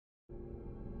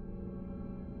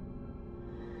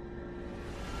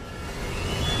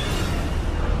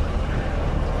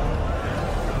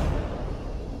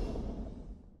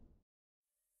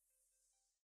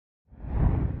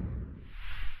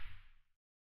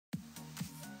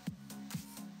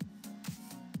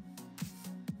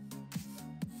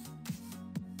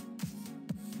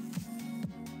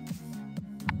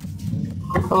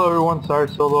Hello everyone, Sorry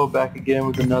Solo back again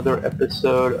with another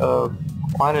episode of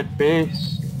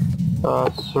PlanetBase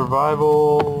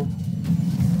survival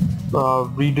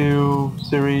redo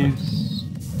series,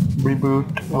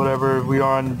 reboot, whatever. We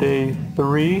are on day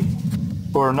 3,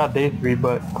 or not day 3,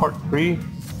 but part 3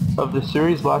 of the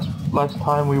series. Last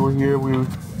time we were here, we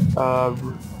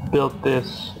built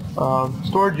this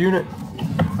storage unit.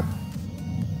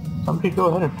 Somebody go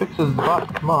ahead and fix this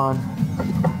bot, come on.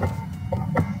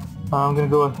 I'm gonna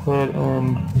go ahead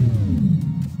and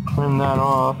turn that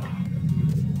off.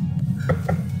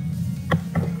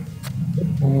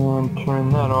 And turn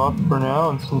that off for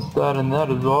now, and since that and that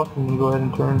is off, I'm gonna go ahead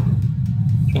and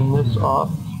turn this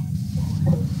off.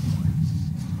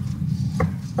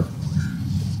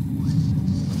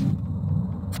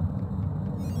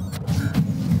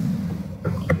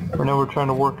 For now we're trying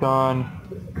to work on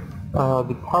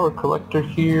the power collector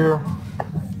here.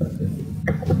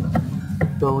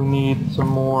 So we need some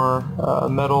more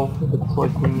metal. It looks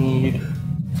like we need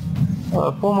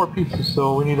 4 more pieces,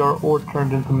 so we need our ore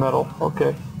turned into metal.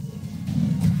 Okay.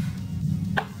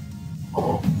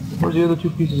 Where's the other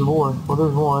 2 pieces of ore? Well,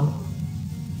 there's one.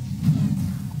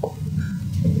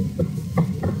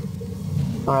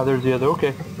 Ah, there's the other.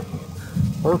 Okay.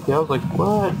 Okay, I was like,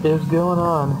 what is going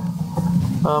on?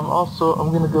 Also,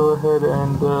 I'm gonna go ahead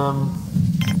and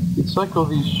recycle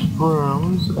these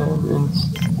shrooms and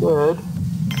instead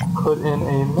put in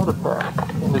a metapack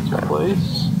in its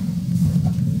place.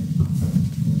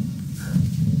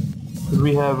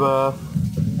 We have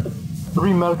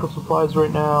 3 medical supplies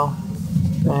right now,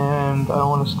 and I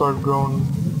want to start growing,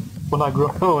 well not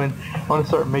growing, I want to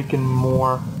start making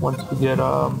more once we get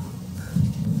I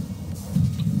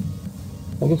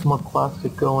guess more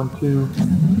plastic going too.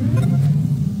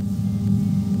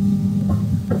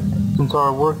 Since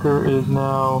our worker is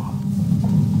now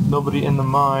nobody in the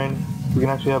mine, we can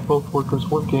actually have both workers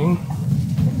working.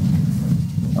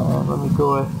 Let me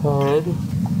go ahead.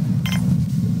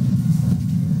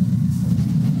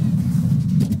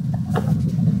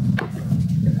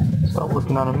 Start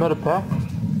working on a metapack.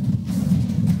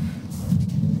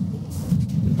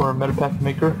 Or a metapack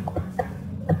maker.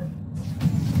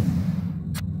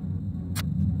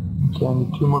 Okay, I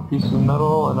need 2 more pieces of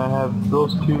metal, and I have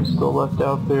those 2 still left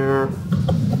out there.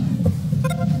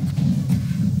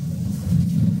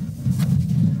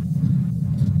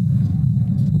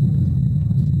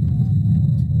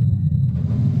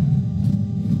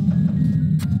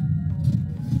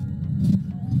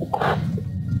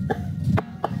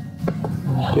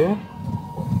 Okay.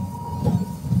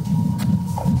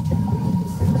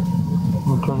 I'm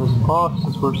gonna turn this off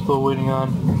since we're still waiting on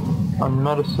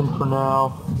medicine for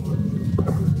now.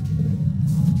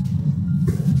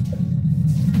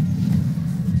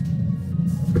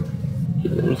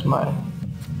 There's my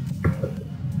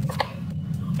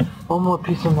 1 more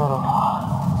piece of metal.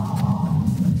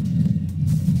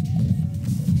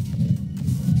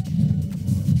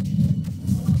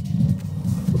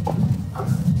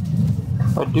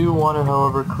 I do want to,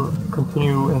 however,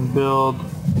 continue and build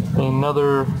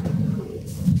another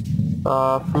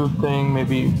food thing,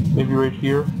 maybe right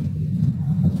here.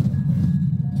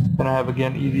 And I have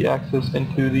again easy access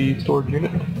into the storage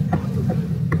unit.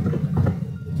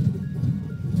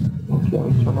 Okay,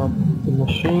 let me turn on the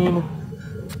machine.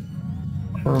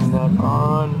 Turn that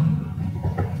on.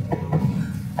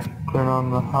 Turn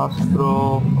on the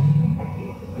hospital.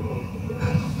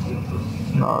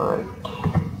 Alright.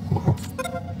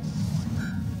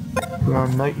 We're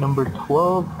on night number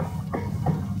 12.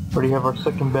 Already have our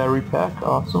 2nd battery pack.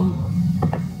 Awesome.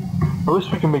 I wish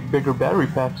we could make bigger battery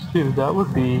packs too. That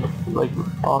would be like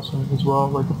awesome as well.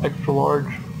 Like an extra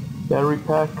large battery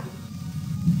pack.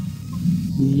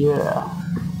 Yeah.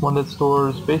 One that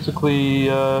stores basically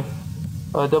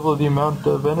double the amount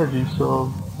of energy.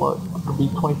 So what would be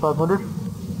 2,500?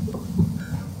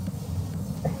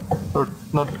 Or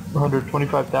not 100,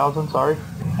 25,000. Sorry.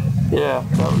 Yeah,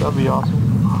 that'd be awesome.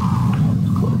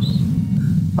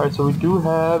 Alright, so we do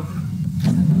have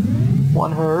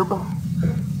 1 herb.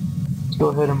 Let's go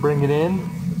ahead and bring it in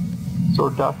so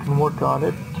Doc can work on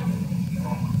it.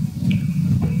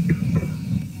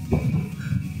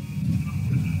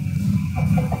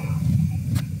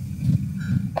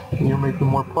 You're making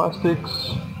more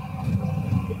plastics.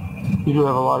 You do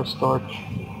have a lot of starch.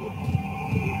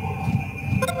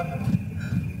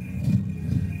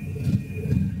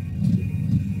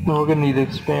 And we're gonna need to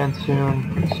expand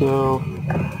soon, so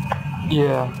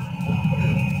yeah.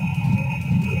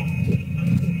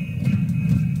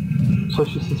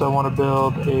 Especially since I want to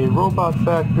build a robot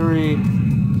factory,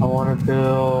 I want to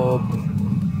build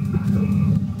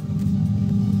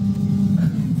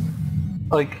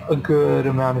like a good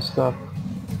amount of stuff.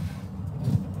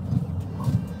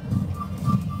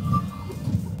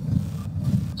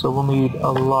 So we'll need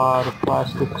a lot of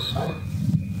plastics.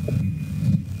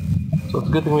 So it's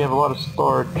a good thing we have a lot of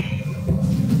starch.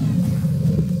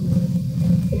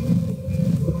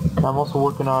 I'm also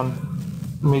working on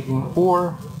making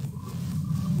ore.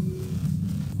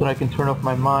 Then I can turn off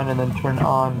my mine and then turn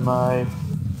on my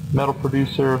metal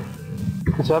producer.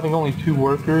 Because having only 2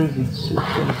 workers, it's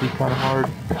going to be kind of hard.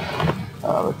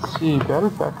 Let's see,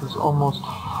 battery pack is almost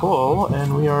full,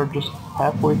 and we are just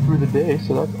halfway through the day,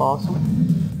 so that's awesome.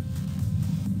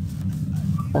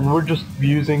 And we're just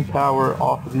using power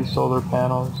off of these solar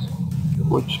panels,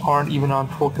 which aren't even on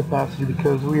full capacity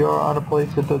because we are on a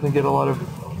place that doesn't get a lot of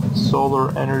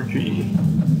solar energy.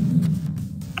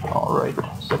 Alright,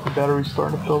 second battery's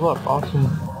starting to fill up. Awesome.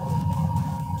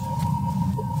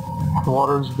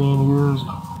 Water's being used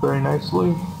very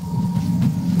nicely.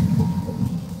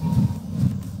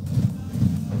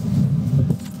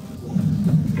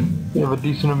 We have a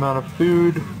decent amount of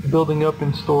food building up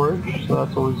in storage, so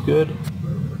that's always good.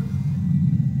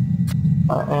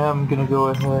 I am going to go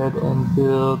ahead and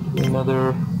build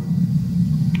another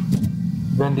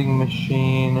vending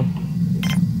machine,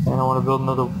 and I want to build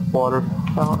another water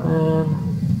fountain.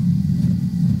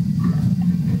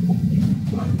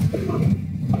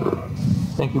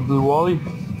 Thank you, Blue Wally.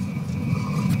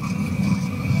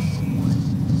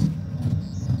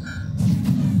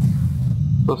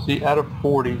 So see, out of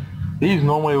 40, these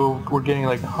normally we're getting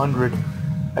like 100,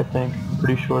 I think. I'm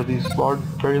pretty sure these large,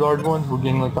 very large ones, we're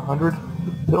getting like 100.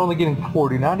 They're only getting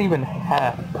 40, not even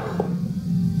half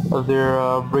of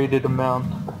their rated amount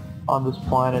on this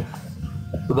planet.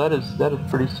 So that is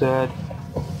pretty sad.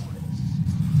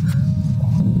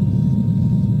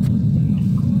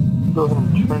 Go ahead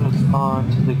and turn this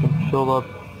on so they can fill up.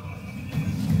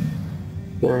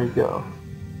 There you go.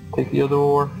 Take the other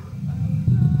ore.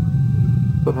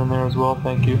 Put it in there as well,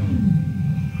 thank you.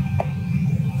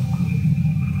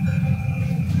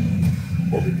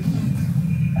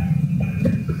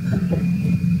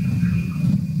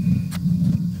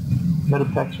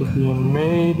 Metapacks are being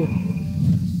made.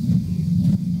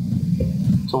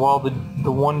 So while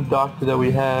the one doctor that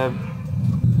we have,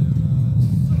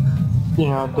 you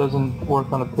know, doesn't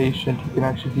work on a patient, he can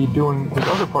actually be doing his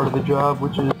other part of the job,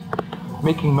 which is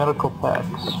making medical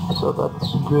packs. So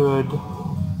that's good.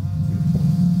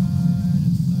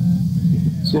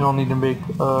 Soon I'll need to make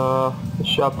a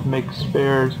shop to make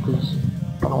spares, because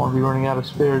I don't want to be running out of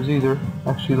spares either.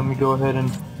 Actually, let me go ahead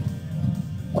and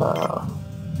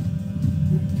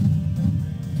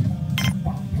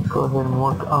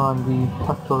work on the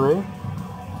factory.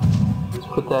 Let's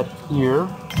put that here.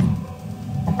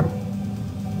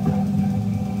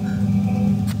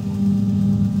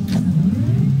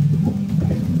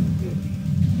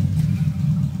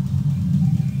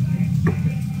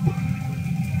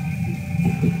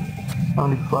 How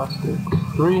many plastics?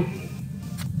 3.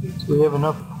 So we have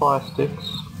enough plastics.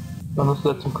 Unless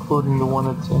that's including the one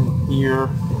that's in here.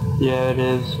 Yeah, it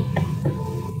is.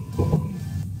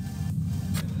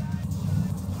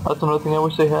 That's another thing I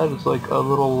wish they had, is like a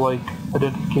little like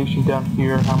identification down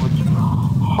here, how much.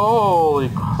 Holy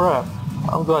crap.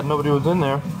 I'm glad nobody was in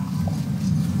there.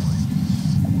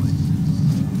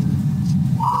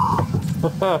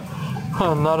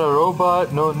 Not a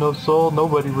robot, no soul,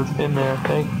 nobody was in there,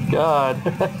 thank God.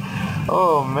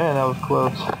 Oh man, that was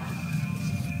close.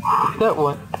 That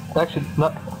one, actually,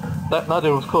 not that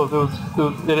it was close,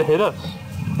 it hit us.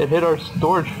 It hit our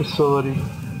storage facility.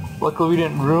 Luckily we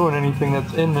didn't ruin anything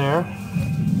that's in there.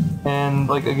 And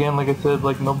like again, like I said,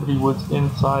 like nobody was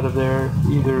inside of there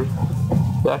either.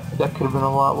 That could have been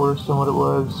a lot worse than what it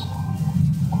was.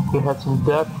 We had some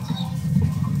depth.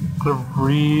 Could have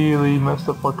really messed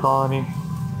up our colony.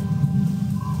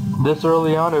 This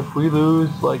early on, if we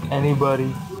lose like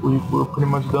anybody, we're pretty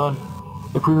much done.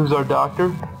 If we lose our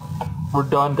doctor, we're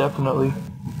done definitely.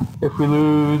 If we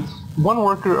lose one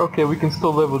worker, okay, we can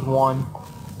still live with one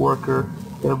worker.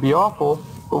 It'll be awful,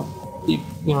 but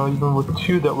you know, even with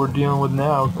 2 that we're dealing with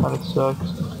now, it kind of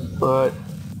sucks. But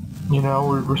you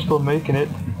know, we're still making it.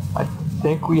 I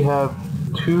think we have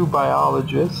 2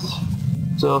 biologists.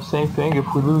 So same thing, if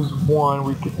we lose one,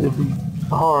 it'd be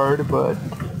hard, but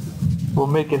we'll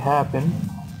make it happen.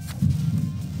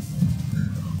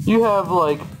 You have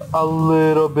like a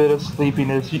little bit of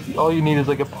sleepiness. All you need is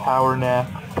like a power nap.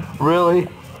 Really?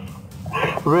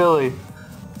 Really?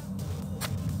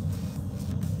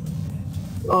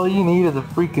 All you need is a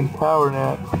freaking power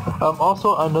nap.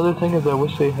 Also, another thing is I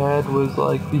wish they had was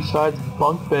like, besides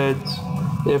bunk beds,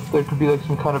 if there could be like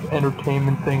some kind of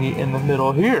entertainment thingy in the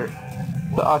middle here.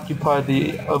 to occupy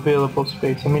the available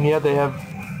space. I mean, yeah, they have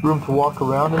room to walk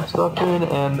around and stuff in,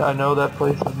 and I know that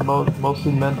place is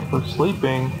mostly meant for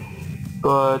sleeping,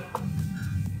 but,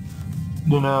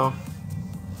 you know,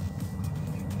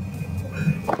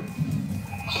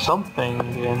 something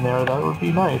in there, that would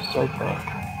be nice, I think.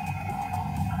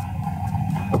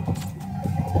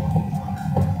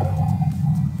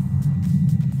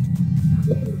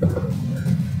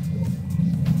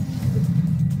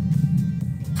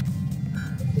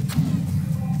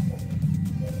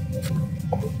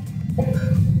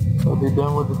 Are they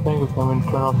done with the thing? If I'm going to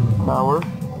turn off the power.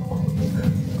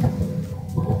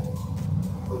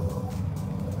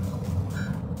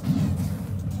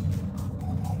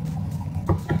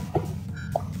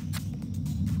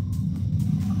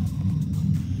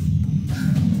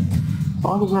 As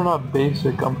long as they're not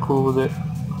basic, I'm cool with it.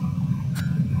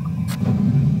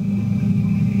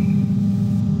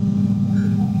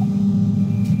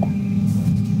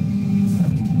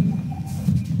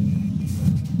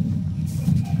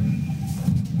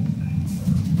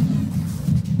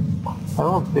 I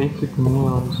want basic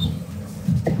meals.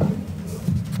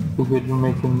 Too good you're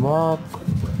making that.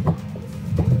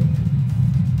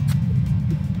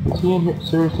 Is he in here?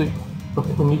 Seriously?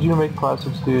 Okay, I need you to make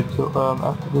plastics, dude. So,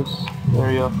 after this,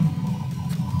 there you go.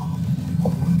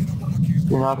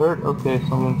 You're not hurt? Okay,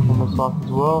 so I'm gonna turn this off as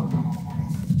well.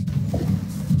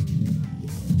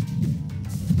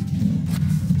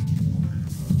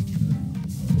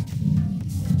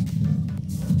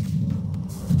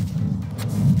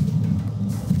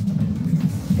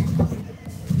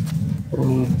 We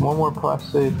need one more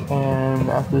plastic, and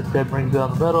after this guy brings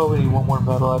down the metal, we need one more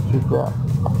metal after that.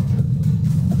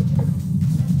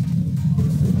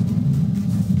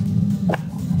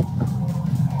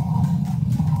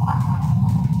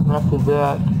 And after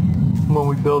that, when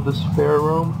we build the spare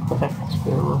room,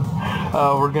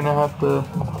 we're gonna have to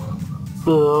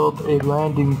build a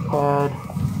landing pad,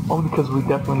 only because we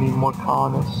definitely need more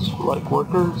colonists, like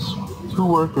workers, 2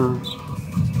 workers.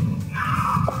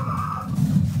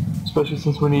 Especially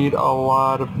since we need a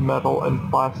lot of metal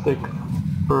and plastic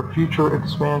for future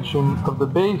expansion of the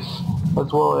base,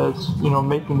 as well as, you know,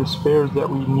 making the spares that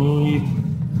we need.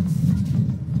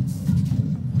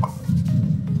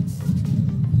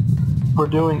 We're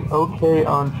doing okay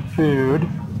on food,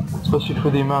 especially for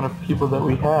the amount of people that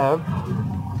we have.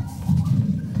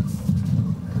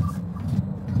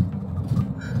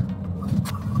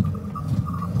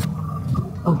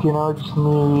 Okay, now I just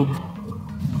need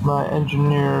my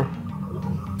engineer.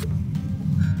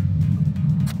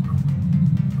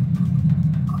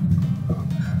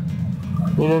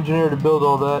 Need an engineer to build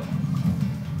all that.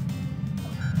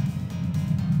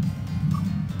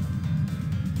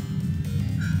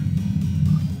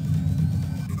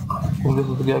 I think this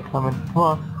is the guy coming. Come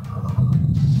on.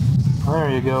 There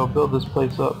you go. Build this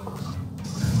place up.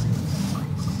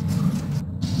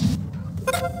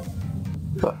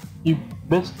 But you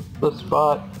missed the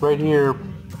spot right here,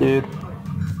 dude.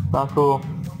 Not cool.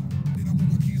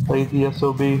 Lazy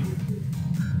SOB.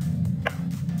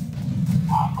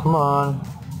 Come on.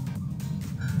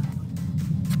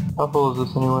 How full is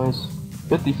this anyways?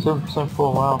 57%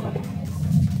 full, wow.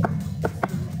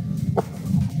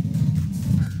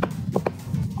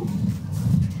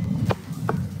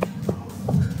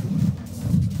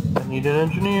 I need an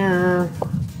engineer.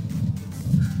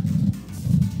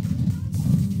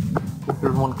 If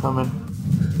there's one coming.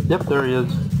 Yep, there he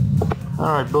is.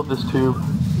 Alright, build this tube.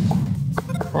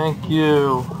 Thank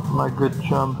you, my good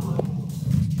chum.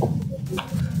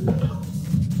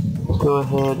 Let's go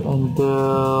ahead and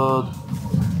build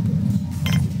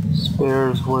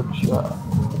spares workshop.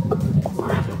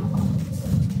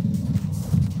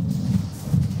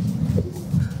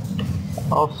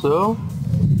 Also,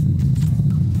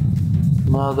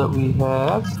 now that we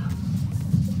have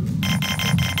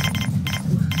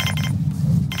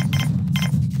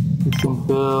we can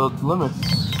build limits.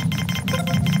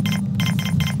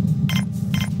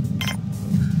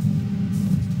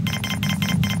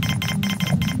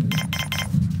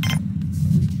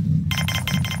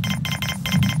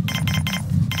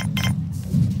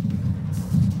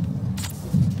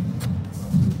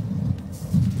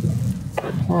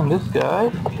 And this guy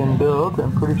can build,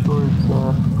 I'm pretty sure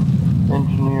it's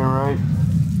engineer, right?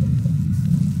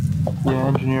 Yeah,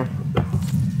 engineer.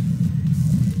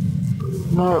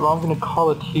 Alright, well I'm going to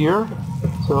call it here.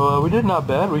 So we did not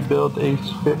bad. We built a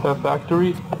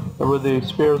factory with a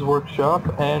spares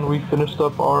workshop, and we finished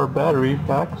up our battery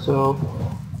pack. So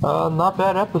not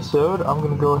bad episode. I'm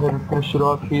going to go ahead and finish it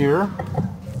off here.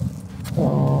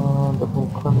 And I'm going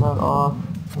to turn that off.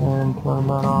 and turn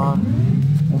that on,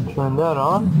 and turn that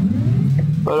on.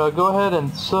 But go ahead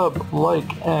and sub,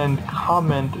 like, and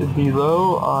comment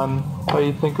below on how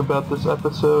you think about this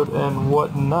episode and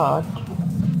whatnot.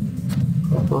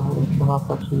 I'll go ahead and turn off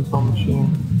actually this whole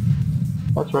machine.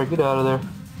 That's right, get out of there.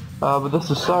 But this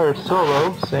is Sire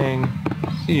Solo saying,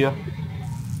 see ya.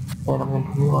 And I'm going to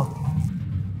continue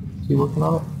on. Is he working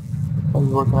on it? Oh,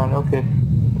 he's working on it, okay.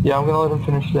 Yeah, I'm going to let him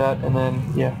finish that, and then,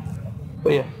 yeah.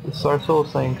 But yeah, this is Sire Solo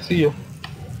saying, see ya.